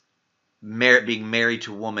 Being married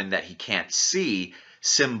to a woman that he can't see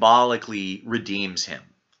symbolically redeems him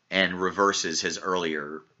and reverses his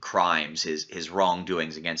earlier crimes, his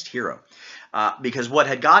wrongdoings against Hero. Because what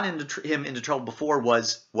had gotten him into trouble before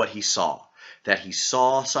was what he saw. That he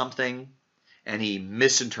saw something and he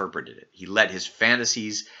misinterpreted it. He let his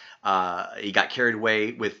fantasies, he got carried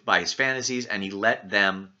away by his fantasies, and he let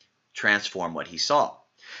them transform what he saw.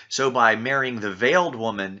 So by marrying the veiled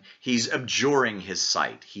woman, he's abjuring his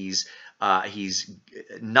sight. He's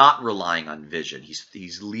not relying on vision.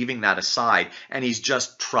 He's leaving that aside, and he's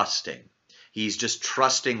just trusting. He's just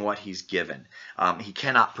trusting what he's given. He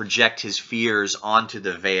cannot project his fears onto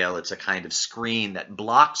the veil. It's a kind of screen that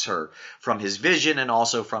blocks her from his vision and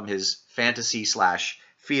also from his fantasy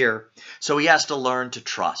 / fear. So he has to learn to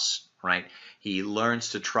trust, right? He learns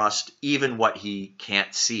to trust even what he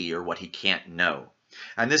can't see or what he can't know.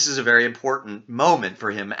 And this is a very important moment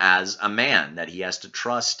for him as a man, that he has to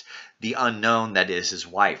trust the unknown that is his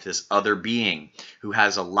wife, this other being who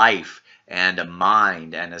has a life and a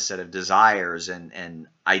mind and a set of desires and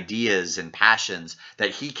ideas and passions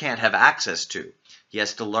that he can't have access to. He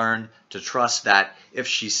has to learn to trust that if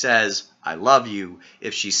she says, "I love you,"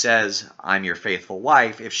 if she says, "I'm your faithful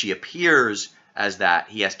wife," if she appears as that,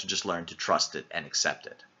 he has to just learn to trust it and accept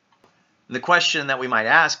it. The question that we might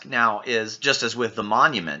ask now is, just as with the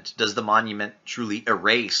monument, does the monument truly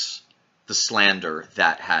erase the slander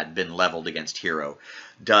that had been leveled against Hero?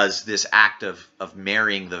 Does this act of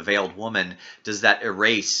marrying the veiled woman, does that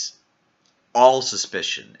erase all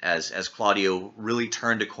suspicion as Claudio really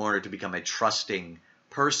turned a corner to become a trusting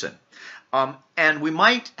person? And we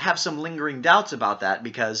might have some lingering doubts about that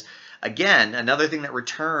because, again, another thing that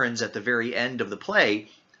returns at the very end of the play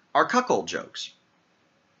are cuckold jokes.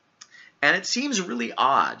 And it seems really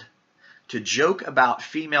odd to joke about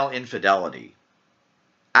female infidelity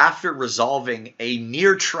after resolving a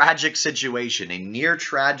near tragic situation, a near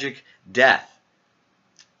tragic death,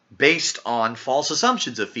 based on false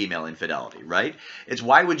assumptions of female infidelity, right? It's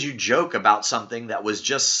why would you joke about something that was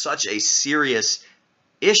just such a serious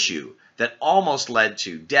issue that almost led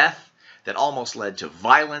to death, that almost led to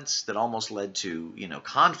violence, that almost led to,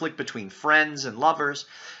 conflict between friends and lovers?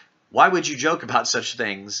 Why would you joke about such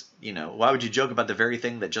things? Why would you joke about the very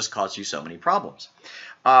thing that just caused you so many problems?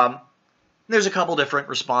 There's a couple different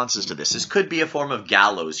responses to this. This could be a form of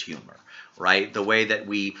gallows humor, right? The way that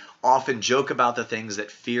we often joke about the things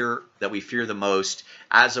that we fear the most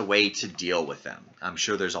as a way to deal with them. I'm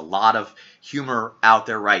sure there's a lot of humor out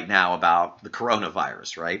there right now about the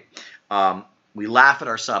coronavirus, right? We laugh at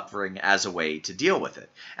our suffering as a way to deal with it.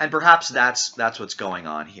 And perhaps that's what's going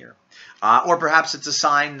on here. Or perhaps it's a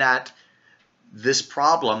sign that this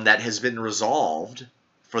problem that has been resolved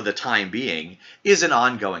for the time being is an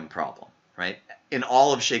ongoing problem, right? In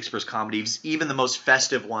all of Shakespeare's comedies, even the most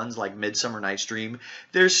festive ones like Midsummer Night's Dream,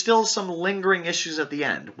 there's still some lingering issues at the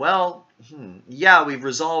end. Well, yeah, we've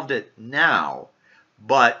resolved it now,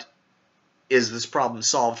 but is this problem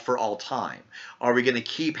solved for all time? Are we going to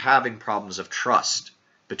keep having problems of trust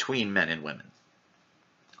between men and women?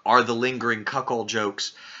 Are the lingering cuckold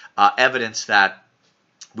jokes evidence that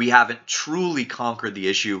we haven't truly conquered the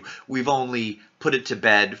issue? We've only put it to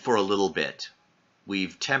bed for a little bit.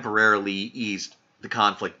 We've temporarily eased the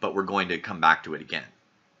conflict, but we're going to come back to it again.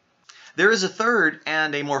 There is a third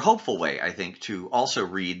and a more hopeful way, I think, to also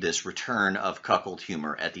read this return of cuckold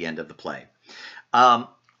humor at the end of the play.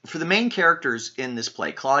 For the main characters in this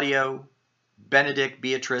play, Claudio, Benedict,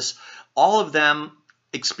 Beatrice, all of them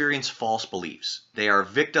experience false beliefs. They are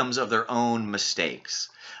victims of their own mistakes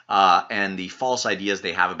and the false ideas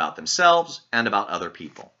they have about themselves and about other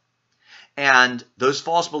people. And those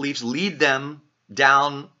false beliefs lead them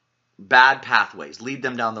down bad pathways, lead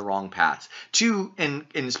them down the wrong paths, to,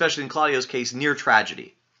 especially in Claudio's case, near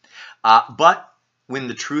tragedy. But when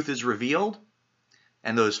the truth is revealed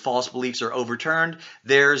and those false beliefs are overturned,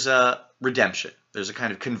 there's a redemption. There's a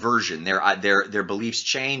kind of conversion. Their beliefs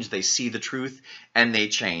change, they see the truth, and they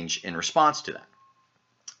change in response to that.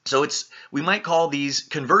 So we might call these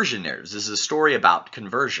conversion narratives. This is a story about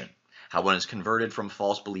conversion, how one is converted from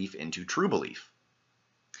false belief into true belief.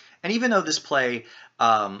 And even though this play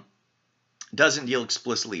doesn't deal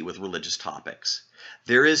explicitly with religious topics,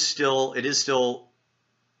 it is still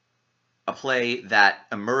a play that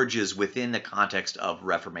emerges within the context of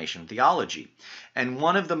Reformation theology. And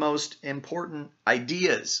one of the most important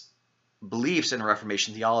ideas beliefs in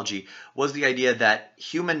Reformation theology was the idea that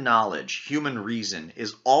human knowledge, human reason,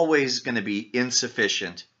 is always going to be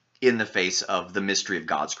insufficient in the face of the mystery of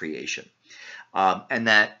God's creation. And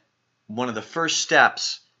that one of the first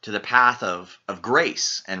steps to the path of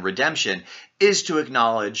grace and redemption is to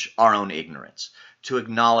acknowledge our own ignorance, to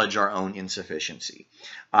acknowledge our own insufficiency,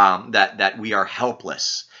 that we are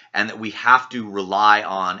helpless, and that we have to rely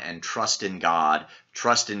on and trust in God,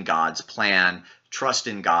 trust in God's plan, trust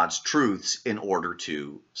in God's truths in order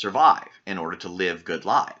to survive, in order to live good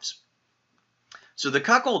lives. So the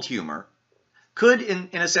cuckold humor could, in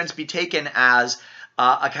a sense, be taken as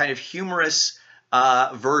a kind of humorous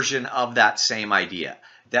version of that same idea,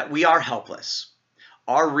 that we are helpless.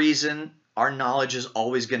 Our reason, our knowledge is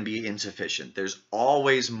always going to be insufficient. There's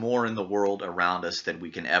always more in the world around us than we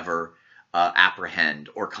can ever apprehend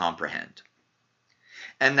or comprehend.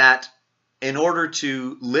 And that in order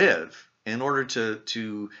to live, in order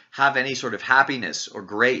to have any sort of happiness or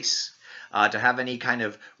grace, to have any kind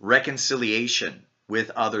of reconciliation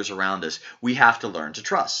with others around us, we have to learn to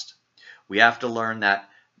trust. We have to learn that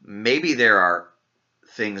maybe there are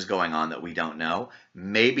things going on that we don't know.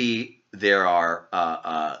 Maybe there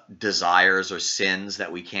are desires or sins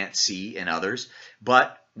that we can't see in others,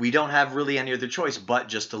 but we don't have really any other choice but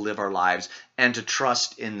just to live our lives and to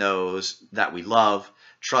trust in those that we love,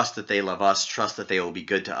 trust that they love us, trust that they will be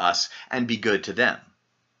good to us and be good to them.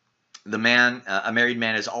 The man, a married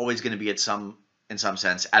man, is always going to be in some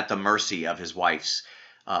sense at the mercy of his wife's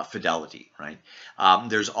fidelity, right?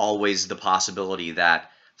 There's always the possibility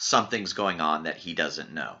that something's going on that he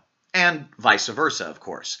doesn't know. And vice versa, of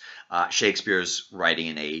course. Shakespeare's writing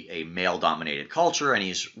in a male-dominated culture, and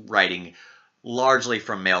he's writing largely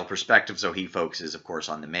from male perspective, so he focuses, of course,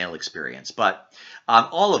 on the male experience. But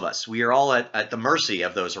all of us, we are all at the mercy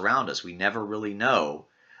of those around us. We never really know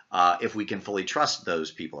if we can fully trust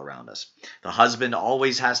those people around us. The husband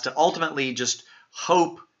always has to ultimately just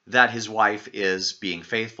hope that his wife is being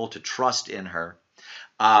faithful, to trust in her.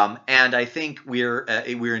 And I think we're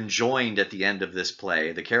enjoined at the end of this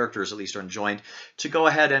play, the characters at least are enjoined, to go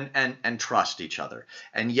ahead and trust each other.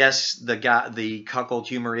 And yes, the cuckold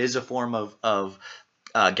humor is a form of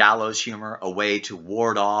gallows humor, a way to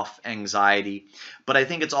ward off anxiety. But I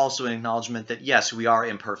think it's also an acknowledgement that yes, we are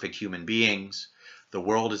imperfect human beings. The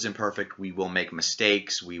world is imperfect. We will make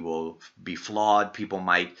mistakes. We will be flawed. People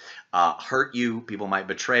might hurt you. People might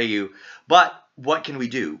betray you. But what can we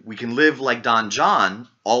do? We can live like Don John,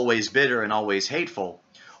 always bitter and always hateful,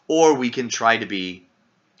 or we can try to be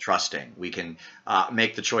trusting. We can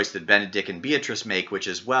make the choice that Benedict and Beatrice make, which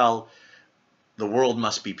is, well, the world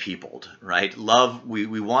must be peopled, right? Love, we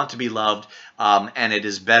want to be loved, and it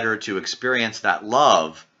is better to experience that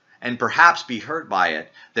love and perhaps be hurt by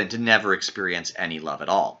it than to never experience any love at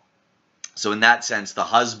all. So in that sense, the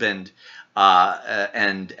husband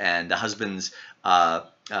and the husband's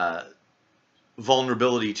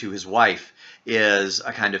vulnerability to his wife is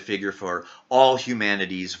a kind of figure for all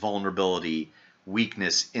humanity's vulnerability,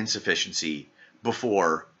 weakness, insufficiency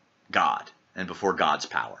before God and before God's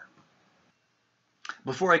power.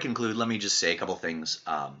 Before I conclude, let me just say a couple things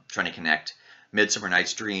trying to connect Midsummer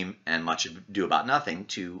Night's Dream and Much Ado About Nothing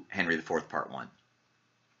to Henry IV Part 1.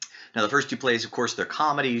 Now the first two plays, of course, they're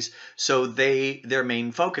comedies, so their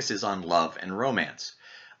main focus is on love and romance.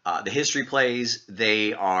 The history plays,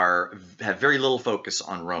 they have very little focus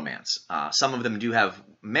on romance. Some of them do have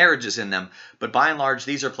marriages in them, but by and large,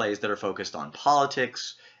 these are plays that are focused on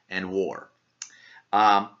politics and war.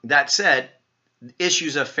 That said,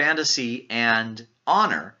 issues of fantasy and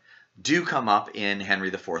honor do come up in Henry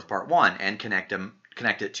IV Part 1 and connect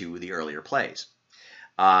it to the earlier plays.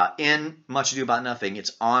 In Much Ado About Nothing,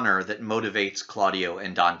 it's honor that motivates Claudio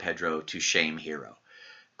and Don Pedro to shame Hero.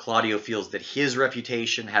 Claudio feels that his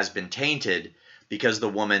reputation has been tainted because the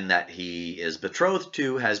woman that he is betrothed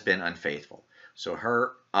to has been unfaithful. So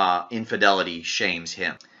her infidelity shames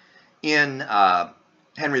him. In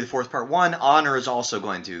Henry IV Part 1, honor is also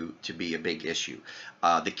going to be a big issue.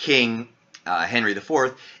 The king, Henry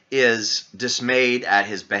IV, is dismayed at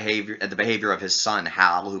the behavior of his son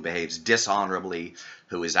Hal, who behaves dishonorably,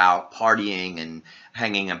 who is out partying and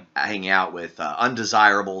hanging out with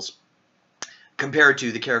undesirables, compared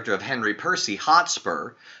to the character of Henry Percy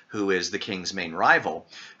Hotspur, who is the king's main rival,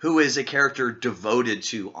 who is a character devoted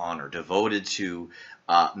to honor, devoted to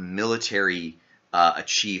military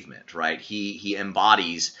achievement, right? He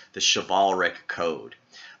embodies the chivalric code.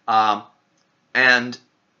 And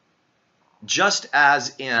just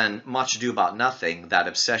as in Much Ado About Nothing, that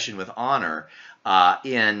obsession with honor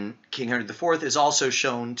in King Henry IV is also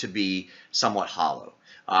shown to be somewhat hollow.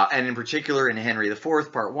 And in particular, in Henry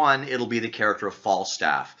IV, Part 1, it'll be the character of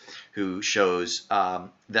Falstaff, who shows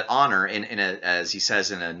that honor, as he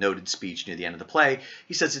says in a noted speech near the end of the play,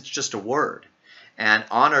 he says it's just a word. And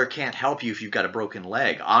honor can't help you if you've got a broken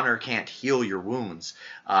leg. Honor can't heal your wounds.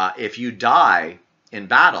 If you die in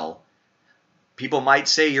battle, people might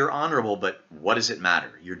say you're honorable, but what does it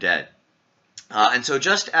matter? You're dead. And so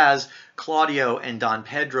just as Claudio and Don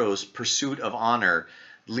Pedro's pursuit of honor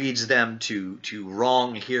leads them to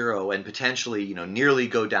wrong Hero and potentially, nearly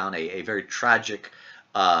go down a very tragic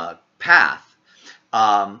path,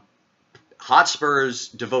 Hotspur's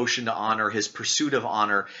devotion to honor, his pursuit of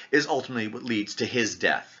honor, is ultimately what leads to his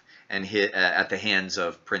death and at the hands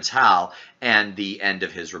of Prince Hal and the end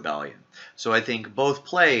of his rebellion. So I think both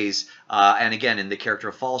plays, and again in the character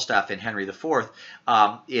of Falstaff in Henry IV,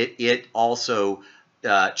 it also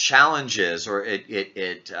challenges, or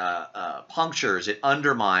it punctures, it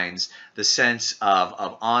undermines the sense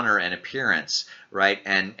of honor and appearance, right?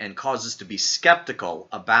 And causes us to be skeptical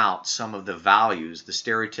about some of the values, the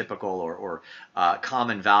stereotypical or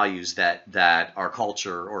common values that our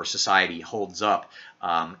culture or society holds up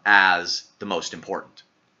as the most important.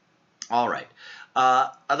 All right.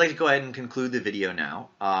 I'd like to go ahead and conclude the video now.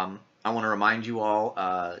 I want to remind you all,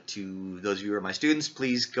 to those of you who are my students,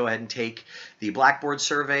 please go ahead and take the Blackboard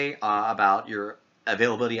survey about your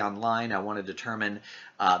availability online. I want to determine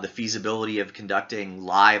the feasibility of conducting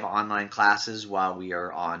live online classes while we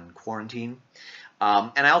are on quarantine.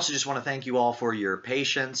 And I also just want to thank you all for your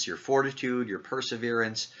patience, your fortitude, your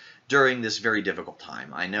perseverance during this very difficult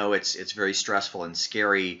time. I know it's very stressful and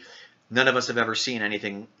scary. None of us have ever seen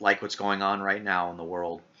anything like what's going on right now in the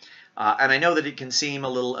world. And I know that it can seem a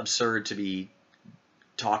little absurd to be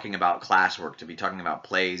talking about classwork, to be talking about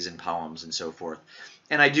plays and poems and so forth.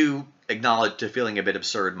 And I do acknowledge to feeling a bit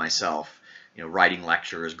absurd myself, writing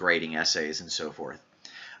lectures, grading essays, and so forth.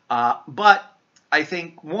 But I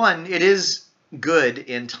think, one, it is good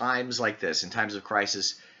in times like this, in times of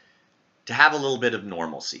crisis, to have a little bit of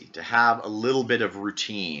normalcy, to have a little bit of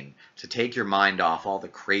routine, to take your mind off all the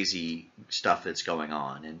crazy stuff that's going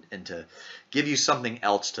on, and to give you something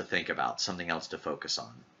else to think about, something else to focus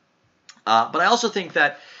on. But I also think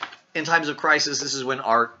that in times of crisis, this is when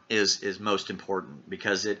art is most important,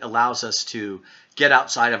 because it allows us to get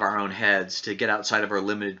outside of our own heads, to get outside of our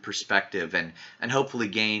limited perspective, and hopefully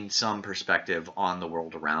gain some perspective on the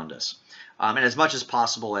world around us. And as much as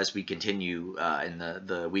possible as we continue in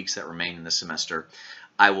the weeks that remain in the semester,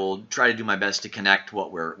 I will try to do my best to connect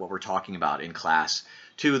what we're talking about in class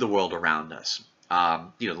to the world around us.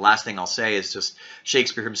 The last thing I'll say is just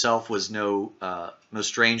Shakespeare himself was no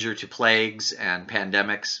stranger to plagues and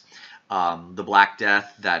pandemics. The Black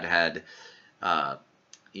Death that had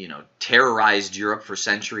terrorized Europe for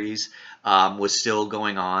centuries was still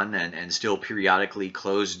going on and still periodically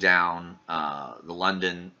closed down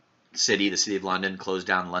the city of London, closed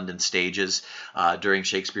down London stages during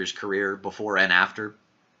Shakespeare's career, before and after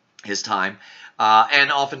his time.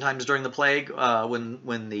 And oftentimes during the plague,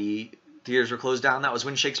 when the theaters were closed down, that was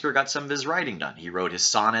when Shakespeare got some of his writing done. He wrote his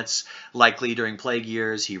sonnets, likely during plague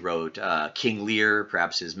years. He wrote King Lear,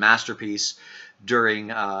 perhaps his masterpiece, during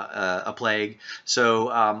a plague. So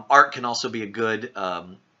art can also be a good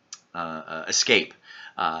escape,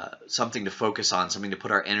 something to focus on, something to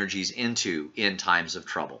put our energies into in times of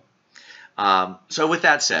trouble. So with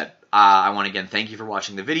that said, I want to again thank you for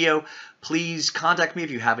watching the video. Please contact me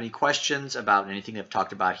if you have any questions about anything I've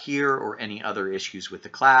talked about here or any other issues with the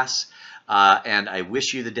class. And I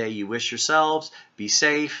wish you the day you wish yourselves. Be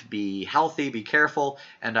safe, be healthy, be careful,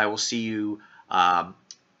 and I will see you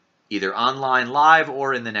either online live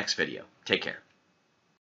or in the next video. Take care.